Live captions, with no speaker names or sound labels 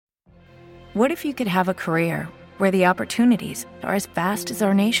What if you could have a career where the opportunities are as vast as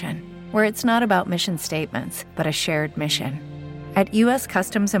our nation, where it's not about mission statements, but a shared mission? At U.S.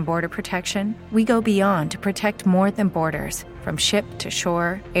 Customs and Border Protection, we go beyond to protect more than borders. From ship to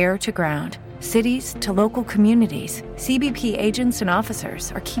shore, air to ground, cities to local communities, CBP agents and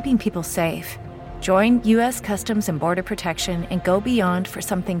officers are keeping people safe. Join U.S. Customs and Border Protection and go beyond for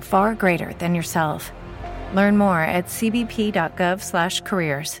something far greater than yourself. Learn more at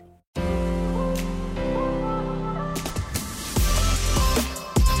cbp.gov/careers.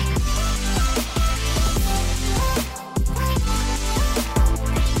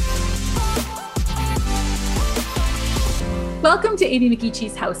 Welcome to Amy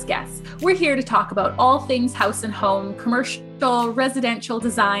McGeechie's House Guests. We're here to talk about all things house and home, commercial, residential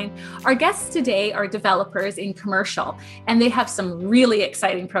design. Our guests today are developers in commercial, and they have some really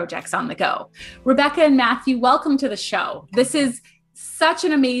exciting projects on the go. Rebecca and Matthew, welcome to the show. This is such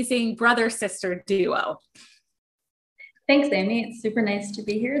an amazing brother-sister duo. Thanks, Amy. It's super nice to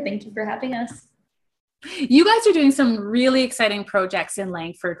be here. Thank you for having us. You guys are doing some really exciting projects in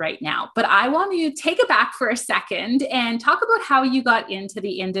Langford right now, but I want you to take it back for a second and talk about how you got into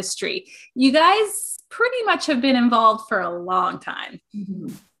the industry. You guys pretty much have been involved for a long time.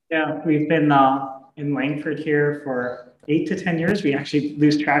 Yeah, we've been in Langford here for 8 to 10 years. We actually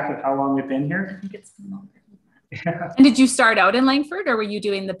lose track of how long we've been here. I think it's been longer. Yeah. And did you start out in Langford, or were you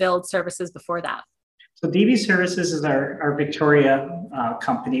doing the build services before that? So DB Services is our Victoria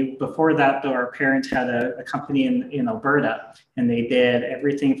company. Before that, though, our parents had a company in Alberta, and they did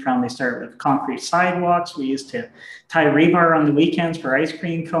everything from, they started with concrete sidewalks. We used to tie rebar on the weekends for ice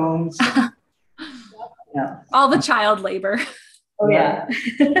cream cones. Yeah. All the child labor. Oh, yeah.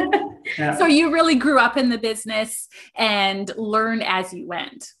 Yeah. So you really grew up in the business and learned as you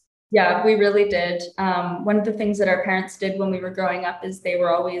went. Yeah, we really did. One of the things that our parents did when we were growing up is they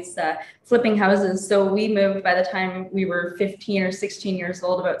were always flipping houses. So we moved by the time we were 15 or 16 years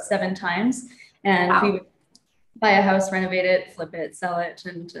old about 7 times. And Wow. we would buy a house, renovate it, flip it, sell it.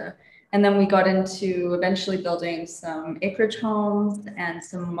 And then we got into eventually building some acreage homes and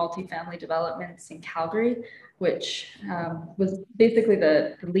some multifamily developments in Calgary, which was basically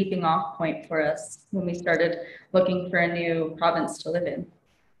the leaping off point for us when we started looking for a new province to live in.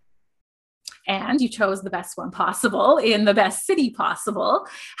 And you chose the best one possible in the best city possible.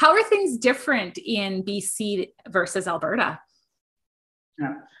 How are things different in BC versus Alberta?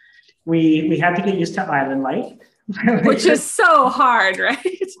 Yeah. We had to get used to island life. Which is so hard, right?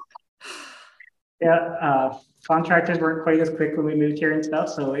 Yeah, contractors weren't quite as quick when we moved here and stuff.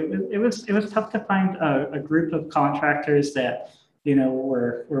 So it was tough to find a group of contractors that, you know,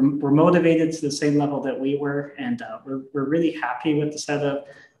 were motivated to the same level that we were. And we're really happy with the set of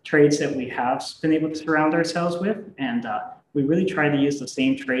trades that we have been able to surround ourselves with. And we really try to use the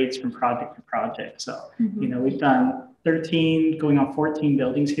same trades from project to project. So, you know, we've done 13 going on 14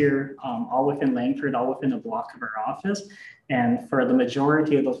 buildings here, all within Langford, all within a block of our office. And for the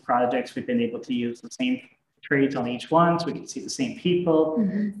majority of those projects, we've been able to use the same trades on each one, so we can see the same people.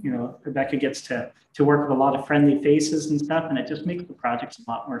 You know, Rebecca gets to work with a lot of friendly faces and stuff, and it just makes the projects a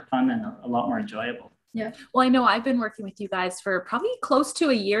lot more fun and a lot more enjoyable. Yeah. Well, I know I've been working with you guys for probably close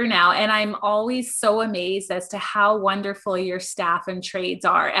to a year now, and I'm always so amazed as to how wonderful your staff and trades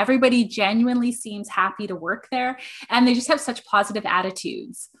are. Everybody genuinely seems happy to work there, and they just have such positive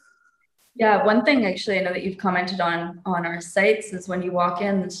attitudes. Yeah, one thing actually I know that you've commented on our sites is when you walk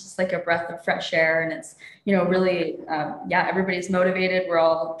in, it's just like a breath of fresh air, and it's, you know, really, everybody's motivated. We're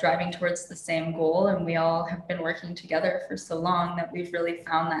all driving towards the same goal, and we all have been working together for so long that we've really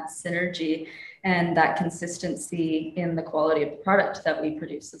found that synergy and that consistency in the quality of the product that we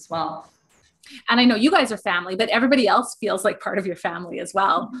produce as well. And I know you guys are family, but everybody else feels like part of your family as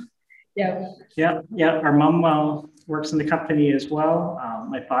well. Yeah. Our mom works in the company as well.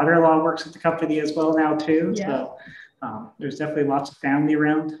 My father-in-law works at the company as well now too. Yeah. So there's definitely lots of family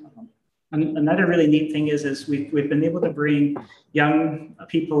around. Another really neat thing is we've been able to bring young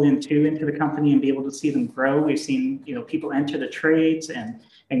people into the company and be able to see them grow. We've seen, you know, people enter the trades and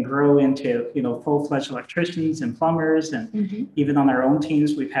grow into, you know, full-fledged electricians and plumbers. And even on our own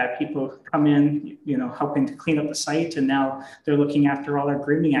teams, we've had people come in, you know, helping to clean up the site. And now they're looking after all our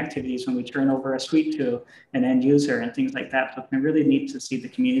grooming activities when we turn over a suite to an end user and things like that. So it's been really neat to see the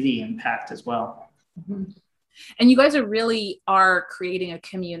community impact as well. And you guys are creating a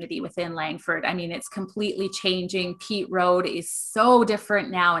community within Langford. I mean, it's completely changing. Pete Road is so different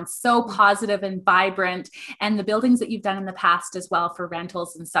now and so positive and vibrant. And the buildings that you've done in the past as well for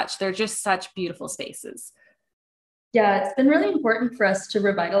rentals and such, they're just such beautiful spaces. Yeah, it's been really important for us to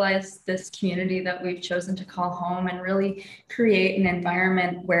revitalize this community that we've chosen to call home and really create an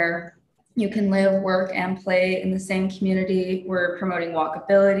environment where you can live, work, and play in the same community. We're promoting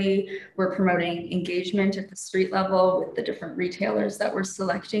walkability. We're promoting engagement at the street level with the different retailers that we're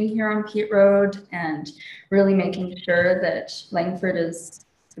selecting here on Pete Road, and really making sure that Langford is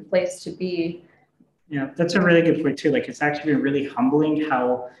the place to be. Yeah, that's a really good point too. Like, it's actually been really humbling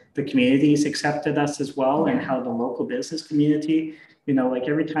how the community's accepted us as well, and how the local business community, like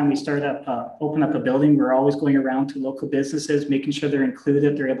every time we open up a building, we're always going around to local businesses, making sure they're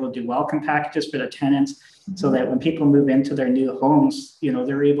included. They're able to do welcome packages for their tenants, so that when people move into their new homes,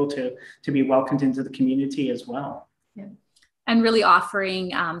 they're able to be welcomed into the community as well. Yeah. And really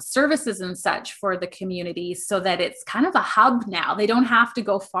offering services and such for the community, so that it's kind of a hub now. They don't have to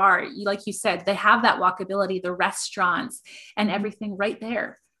go far. Like you said, they have that walkability, the restaurants and everything right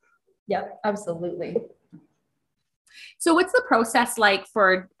there. Yep, absolutely. So what's the process like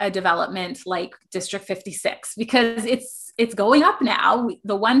for a development like District 56? Because it's going up now.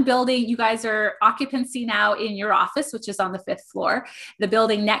 The one building, you guys are occupancy now in your office, which is on the 5th floor. The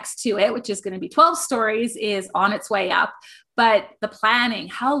building next to it, which is going to be 12 stories, is on its way up. But the planning,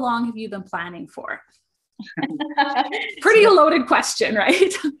 how long have you been planning for? Pretty loaded question,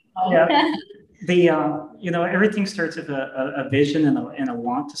 right? Yeah. Everything starts with a vision and a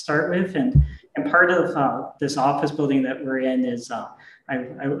want to start with. And part of this office building that we're in is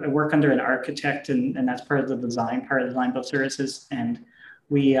I work under an architect, and that's part of the design, part of design build services. And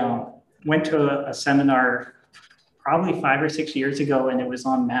we went to a seminar probably 5 or 6 years ago, and it was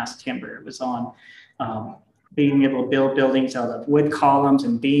on mass timber. It was on being able to build buildings out of wood columns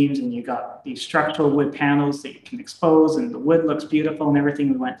and beams, and you got these structural wood panels that you can expose, and the wood looks beautiful and everything.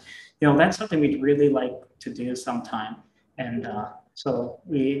 We went, that's something we'd really like to do sometime. And so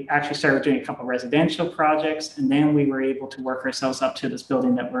we actually started doing a couple of residential projects, and then we were able to work ourselves up to this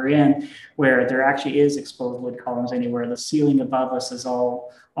building that we're in, where there actually is exposed wood columns anywhere. The ceiling above us is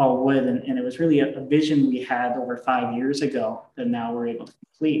all wood, and it was really a vision we had over 5 years ago that now we're able to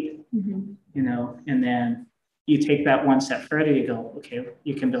complete. And then you take that one step further. You go, okay,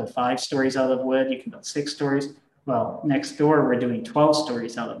 you can build 5 stories out of wood. You can build 6 stories. Well, next door, we're doing 12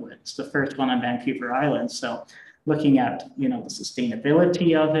 stories out of wood. It's the first one on Vancouver Island. So looking at, the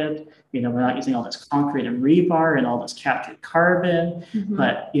sustainability of it, we're not using all this concrete and rebar and all this captured carbon,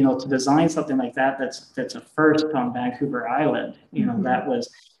 but, to design something like that, that's a first on Vancouver Island, that was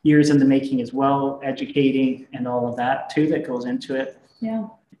years in the making as well, educating and all of that too, that goes into it. Yeah.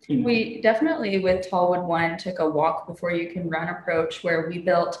 We definitely, with Tallwood 1, took a walk before you can run approach, where we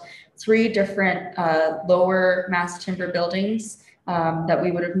built 3 different lower mass timber buildings that we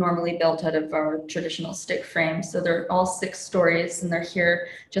would have normally built out of our traditional stick frame. So they're all 6 stories, and they're here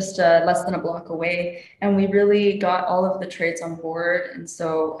just less than a block away. And we really got all of the trades on board. And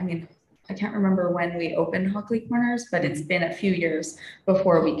so, I can't remember when we opened Hockley Corners, but it's been a few years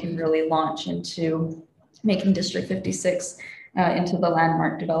before we can really launch into making District 56 into the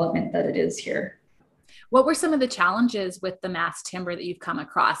landmark development that it is here. What were some of the challenges with the mass timber that you've come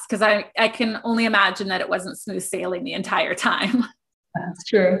across? Because I can only imagine that it wasn't smooth sailing the entire time. That's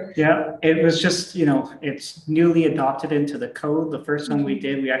true. Yeah, it was just, it's newly adopted into the code. The first one we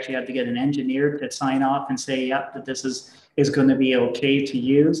did, we actually had to get an engineer to sign off and say, yeah, that this is going to be okay to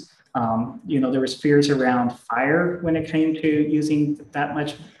use. There was fears around fire when it came to using that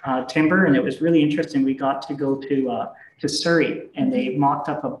much timber, and it was really interesting. We got to go to Surrey, and they mocked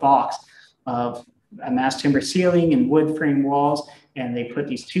up a box of a mass timber ceiling and wood frame walls, and they put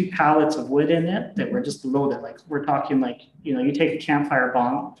these 2 pallets of wood in it that were just loaded. Like, we're talking like, you take a campfire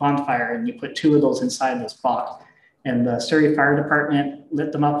bonfire and you put 2 of those inside this box. And the Surrey Fire Department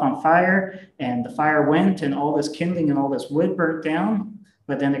lit them up on fire, and the fire went, and all this kindling and all this wood burnt down.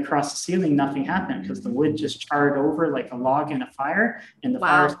 But then across the ceiling, nothing happened, because the wood just charred over like a log in a fire, and the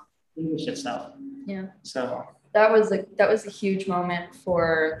fire extinguished itself. Yeah. So that was a huge moment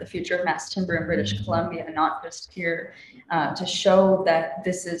for the future of mass timber in British Columbia, not just here, to show that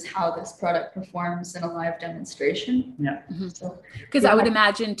this is how this product performs in a live demonstration. Yeah. Because I would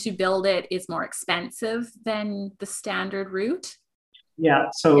imagine to build it is more expensive than the standard route. Yeah.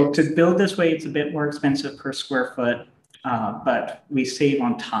 So to build this way, it's a bit more expensive per square foot, but we save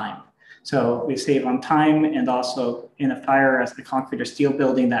on time. So we save on time, and also in a fire, as the concrete or steel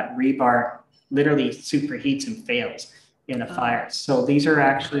building, that rebar literally superheats and fails in a fire. So these are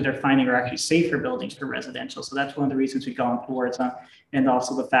actually, they're finding are actually safer buildings for residential. So that's one of the reasons we've gone towards and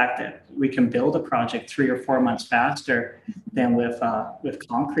also the fact that we can build a project 3 or 4 months faster than with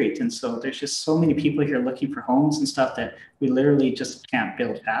concrete. And so there's just so many people here looking for homes and stuff that we literally just can't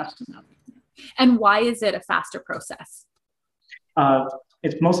build fast enough. And why is it a faster process?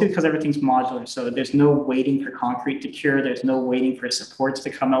 it's mostly because everything's modular. So there's no waiting for concrete to cure. There's no waiting for supports to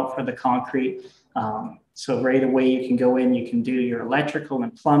come out for the concrete. So right away you can go in, you can do your electrical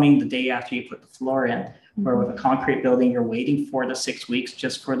and plumbing the day after you put the floor in. Where with a concrete building, you're waiting 4 to 6 weeks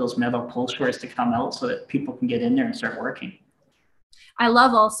just for those metal pull shores to come out so that people can get in there and start working. I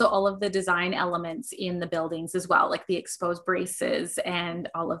love also all of the design elements in the buildings as well, like the exposed braces and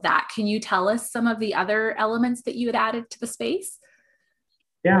all of that. Can you tell us some of the other elements that you had added to the space?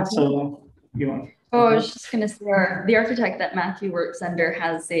 Yeah, so you want. Oh, I was just going to say, the architect that Matthew works under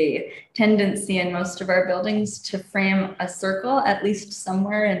has a tendency in most of our buildings to frame a circle, at least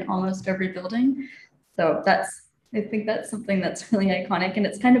somewhere in almost every building. So I think that's something that's really iconic, and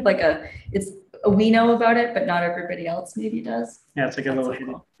it's kind of like we know about it, but not everybody else maybe does. Yeah, it's like a little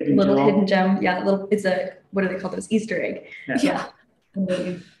hidden gem. Yeah, it's what do they call those? Easter egg. Yeah.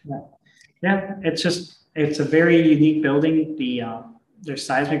 Yeah, it's a very unique building. There's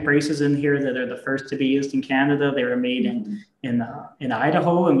seismic braces in here that are the first to be used in Canada. They were made in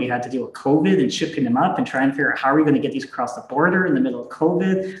Idaho, and we had to deal with COVID and shipping them up and try and figure out how are we going to get these across the border in the middle of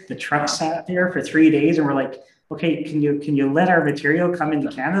COVID. The truck sat there for 3 days, and we're like, okay, can you let our material come into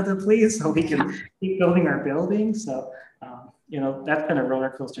Canada, please, so we can keep building our building? So, that's been a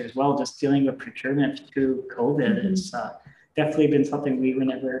roller coaster as well. Just dealing with procurement through COVID, it's definitely been something we were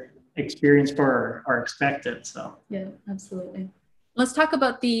never experienced or expected. So yeah, absolutely. Let's talk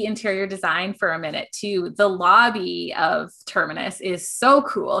about the interior design for a minute too. The lobby of Terminus is so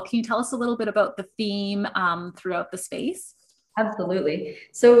cool. Can you tell us a little bit about the theme throughout the space? Absolutely.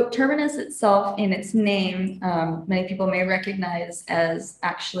 So Terminus itself, in its name, many people may recognize as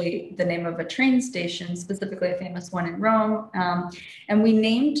actually the name of a train station, specifically a famous one in Rome. And we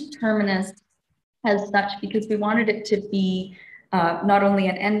named Terminus as such because we wanted it to be not only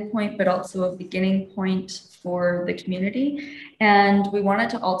an endpoint, but also a beginning point for the community. And we wanted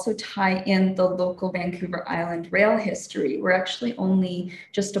to also tie in the local Vancouver Island rail history. We're actually only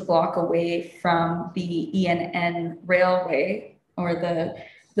just a block away from the ENN railway, or the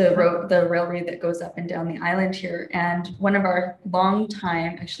railway that goes up and down the island here. And one of our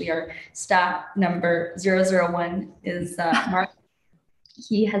our staff number 001 is Mark.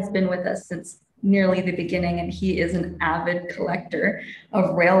 He has been with us since nearly the beginning, and he is an avid collector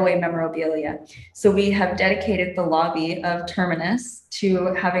of railway memorabilia. So we have dedicated the lobby of Terminus to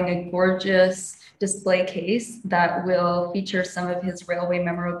having a gorgeous display case that will feature some of his railway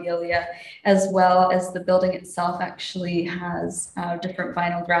memorabilia, as well as the building itself actually has different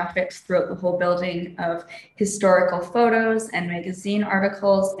vinyl graphics throughout the whole building of historical photos and magazine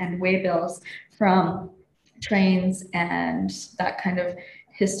articles and waybills from trains and that kind of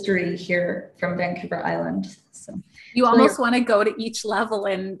history here from Vancouver Island. So you almost want to go to each level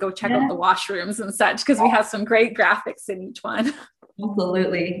and go check out the washrooms and such, because we have some great graphics in each one.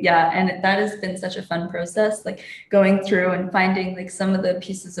 Absolutely. Yeah. And that has been such a fun process, like going through and finding like some of the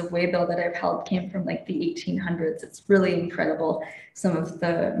pieces of waybill that I've held came from like the 1800s. It's really incredible, some of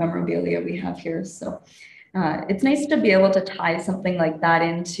the memorabilia we have here. So it's nice to be able to tie something like that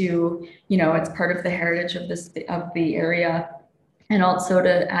into, it's part of the heritage of the area, and also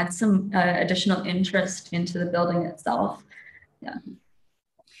to add some additional interest into the building itself. Yeah.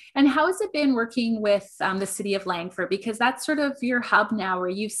 And how has it been working with the City of Langford? Because that's sort of your hub now, where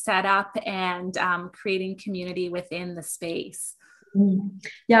you've set up and creating community within the space.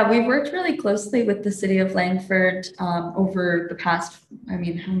 Yeah, we've worked really closely with the City of Langford over the past, how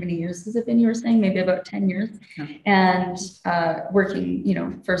many years has it been? You were saying maybe about 10 years. Yeah. And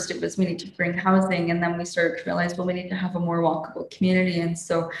working, first it was we need to bring housing, and then we started to realize, well, we need to have a more walkable community. And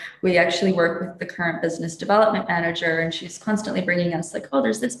so we actually work with the current business development manager, and she's constantly bringing us like, oh,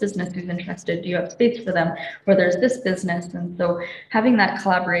 there's this business who's interested. Do you have space for them? Or there's this business. And so having that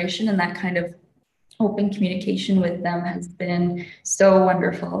collaboration and that kind of open communication with them has been so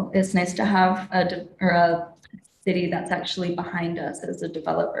wonderful. It's nice to have a city that's actually behind us as a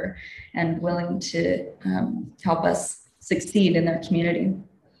developer and willing to help us succeed in their community.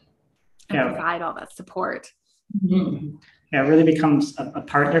 And provide all that support. Mm-hmm. Yeah, it really becomes a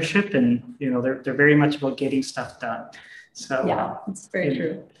partnership, and they're very much about getting stuff done. So yeah, it's very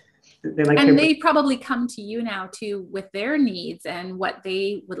true. They probably come to you now too with their needs and what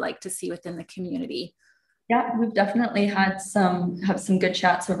they would like to see within the community. Yeah, we've definitely have some good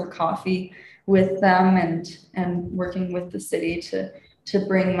chats over coffee with them and working with the city to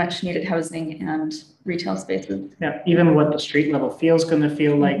bring much needed housing and retail spaces. Yeah, even what the street level feel is going to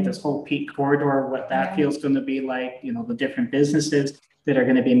feel like, this whole peak corridor, what that feels going to be like, the different businesses. that are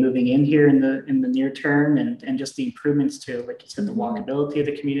going to be moving in here in the near term, and just the improvements to, like you said, the walkability of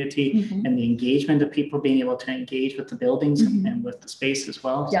the community and the engagement of people being able to engage with the buildings and with the space as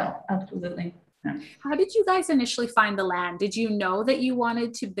well. Yeah, absolutely. Yeah. How did you guys initially find the land? Did you know that you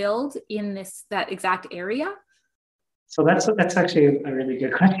wanted to build in that exact area? So that's actually a really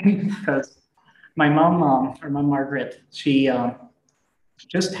good question, because my mom, our mom Margaret, she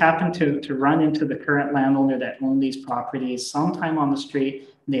just happened to run into the current landowner that owned these properties sometime on the street.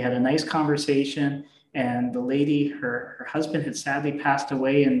 They had a nice conversation, and the lady, her husband had sadly passed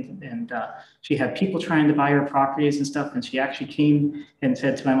away, and she had people trying to buy her properties and stuff. And she actually came and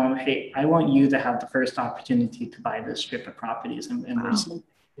said to my mom, "Hey, I want you to have the first opportunity to buy this strip of properties." And we're so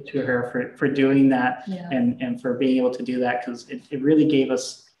grateful to her for doing that, and for being able to do that, because it really gave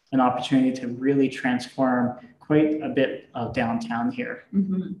us an opportunity to really transform quite a bit of downtown here.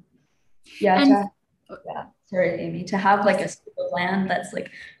 Yeah. Sorry, Amy, to have like a strip of land that's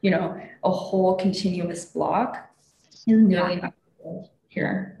like, a whole continuous block is really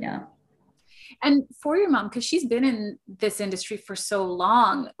here. Yeah. And for your mom, because she's been in this industry for so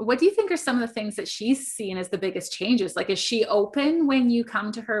long, what do you think are some of the things that she's seen as the biggest changes? Like, is she open when you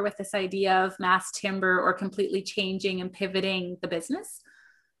come to her with this idea of mass timber or completely changing and pivoting the business?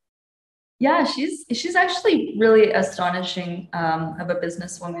 Yeah, she's actually really astonishing of a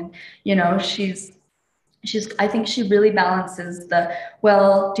businesswoman. I think she really balances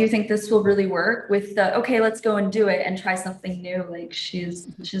well, do you think this will really work, with okay, let's go and do it and try something new. Like,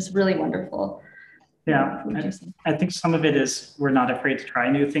 she's really wonderful. Yeah, I think some of it is we're not afraid to try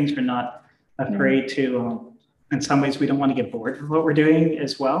new things. We're not afraid to, in some ways, we don't want to get bored with what we're doing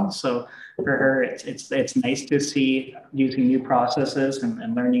as well. So for her, it's nice to see using new processes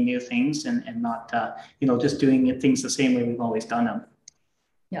and learning new things, and not just doing things the same way we've always done them.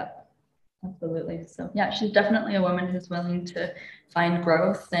 Yeah, absolutely. So yeah, she's definitely a woman who's willing to find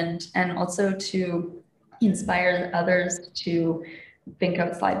growth and also to inspire others to think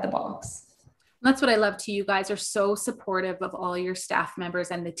outside the box. That's what I love too. You guys are so supportive of all your staff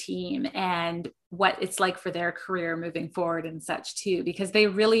members and the team, and what it's like for their career moving forward and such too, because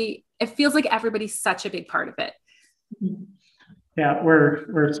it feels like everybody's such a big part of it. Yeah,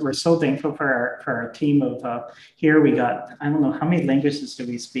 we're so thankful for our team of here. We got, I don't know, how many languages do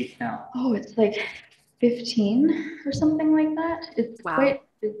we speak now? Oh, it's like 15 or something like that. It's quite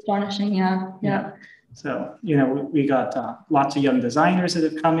astonishing. Yeah. So, we got lots of young designers that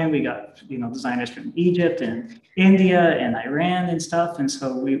have come in. We got, designers from Egypt and India and Iran and stuff. And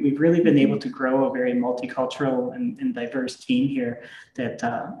so we've really been able to grow a very multicultural and diverse team here that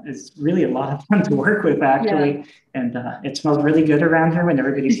is really a lot of fun to work with, actually. Yeah. And it smells really good around here when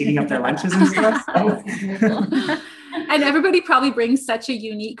everybody's heating up their lunches and stuff. And everybody probably brings such a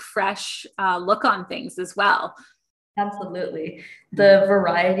unique, fresh look on things as well. Absolutely. The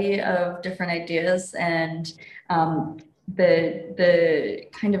variety of different ideas and the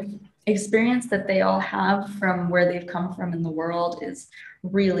kind of experience that they all have from where they've come from in the world is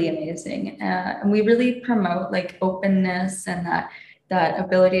really amazing. And we really promote like openness and that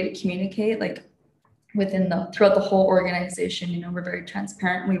ability to communicate, like throughout the whole organization. We're very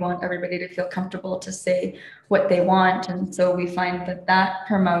transparent. We want everybody to feel comfortable to say what they want. And so we find that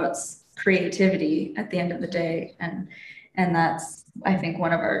promotes creativity at the end of the day, and that's, I think,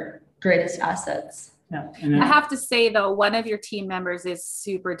 one of our greatest assets. Yeah. I have to say though, one of your team members is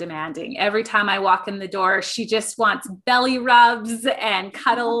super demanding. Every time I walk in the door, she just wants belly rubs and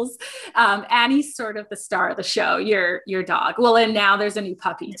cuddles. Annie's sort of the star of the show, your dog. Well, and now there's a new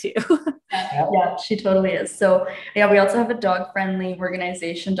puppy too. Yeah, she totally is. So yeah, we also have a dog-friendly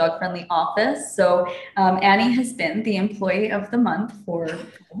organization, dog-friendly office. So Annie has been the employee of the month for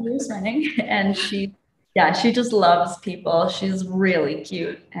years running, and she just loves people. She's really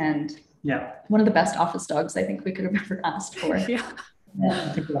cute and one of the best office dogs I think we could have ever asked for. Yeah. I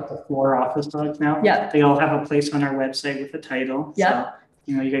think we're up to 4 office dogs now. Yeah. They all have a place on our website with a title. Yeah.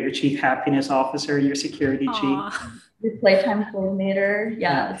 So, you got your chief happiness officer, your security chief. Your playtime coordinator.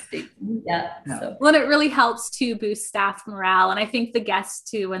 Yeah. So. Well, it really helps to boost staff morale. And I think the guests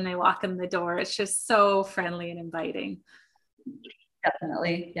too, when they walk in the door, it's just so friendly and inviting.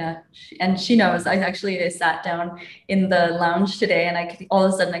 Definitely. Yeah. And she knows. I sat down in the lounge today, and all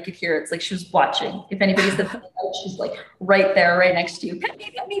of a sudden I could hear it's like she was watching. If anybody's at the couch, she's like right there, right next to you. Pet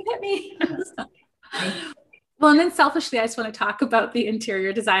me, pet me, pet me. Well, and then selfishly, I just want to talk about the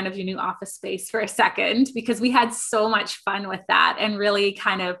interior design of your new office space for a second, because we had so much fun with that and really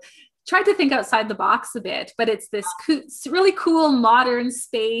kind of tried to think outside the box a bit. But it's this really cool modern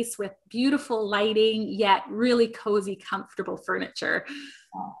space with beautiful lighting, yet really cozy, comfortable furniture.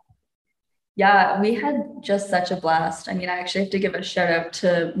 Yeah, we had just such a blast. I mean, I actually have to give a shout out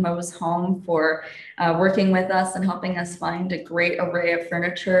to Mo's Home for working with us and helping us find a great array of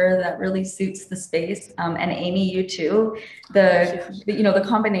furniture that really suits the space. And Amy, you too. The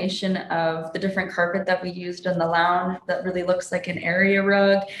combination of the different carpet that we used in the lounge that really looks like an area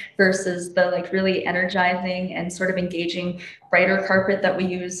rug versus the like really energizing and sort of engaging brighter carpet that we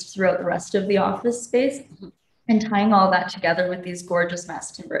used throughout the rest of the office space. And tying all that together with these gorgeous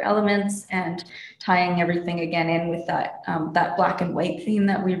mass timber elements and tying everything again in with that black and white theme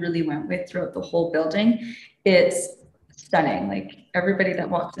that we really went with throughout the whole building. It's stunning. Like everybody that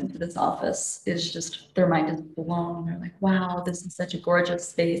walks into this office is just, their mind is blown. They're like, wow, this is such a gorgeous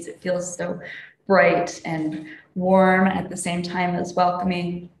space. It feels so bright and warm at the same time as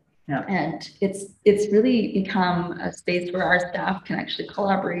welcoming. Yeah. And it's really become a space where our staff can actually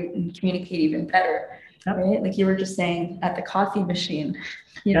collaborate and communicate even better. Yep. Right? Like you were just saying at the coffee machine,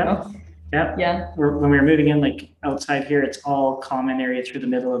 you know? Yep. Yeah. When we were moving in, like outside here, it's all common area through the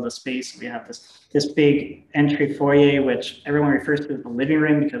middle of the space. We have this big entry foyer, which everyone refers to as the living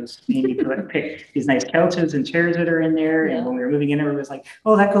room because Amy picked these nice couches and chairs that are in there. Yeah. And when we were moving in, everyone was like,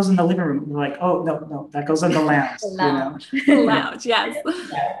 "Oh, that goes in the living room." We're like, "Oh, no, that goes in the lounge." The lounge. The lounge, yes.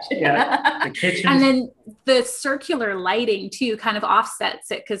 Yeah. The kitchen. And then the circular lighting too kind of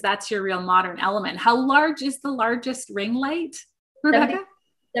offsets it because that's your real modern element. How large is the largest ring light, Rebecca?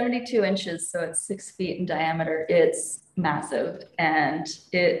 72 inches, so it's 6 feet in diameter. It's massive and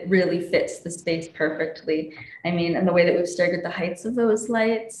it really fits the space perfectly. I mean, and the way that we've staggered the heights of those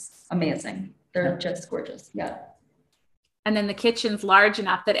lights, amazing. They're just gorgeous. Yeah. And then the kitchen's large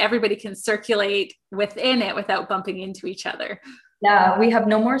enough that everybody can circulate within it without bumping into each other. Yeah, we have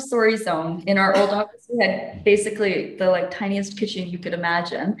no more story zone. In our old office, we had basically the like tiniest kitchen you could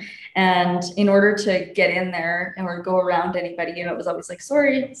imagine. And in order to get in there or go around anybody, it was always like,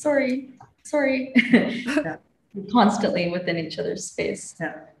 sorry. Yeah. Constantly within each other's space.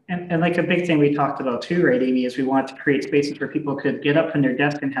 Yeah. And like a big thing we talked about too, right, Amy, is we want to create spaces where people could get up from their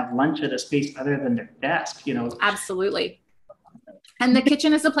desk and have lunch at a space other than their desk, Absolutely. And the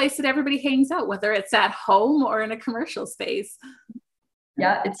kitchen is a place that everybody hangs out, whether it's at home or in a commercial space.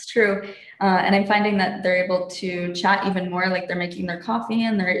 Yeah, it's true. And I'm finding that they're able to chat even more, like they're making their coffee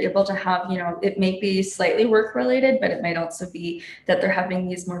and they're able to have, it may be slightly work related, but it might also be that they're having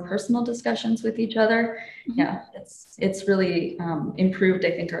these more personal discussions with each other. Mm-hmm. Yeah, it's really improved, I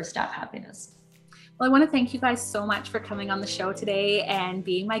think, our staff happiness. Well, I want to thank you guys so much for coming on the show today and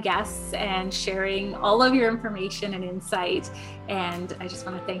being my guests and sharing all of your information and insight. And I just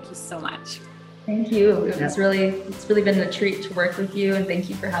want to thank you so much. Thank you. It's really been a treat to work with you, and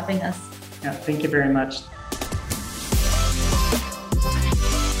thank you for having us. Yeah, thank you very much.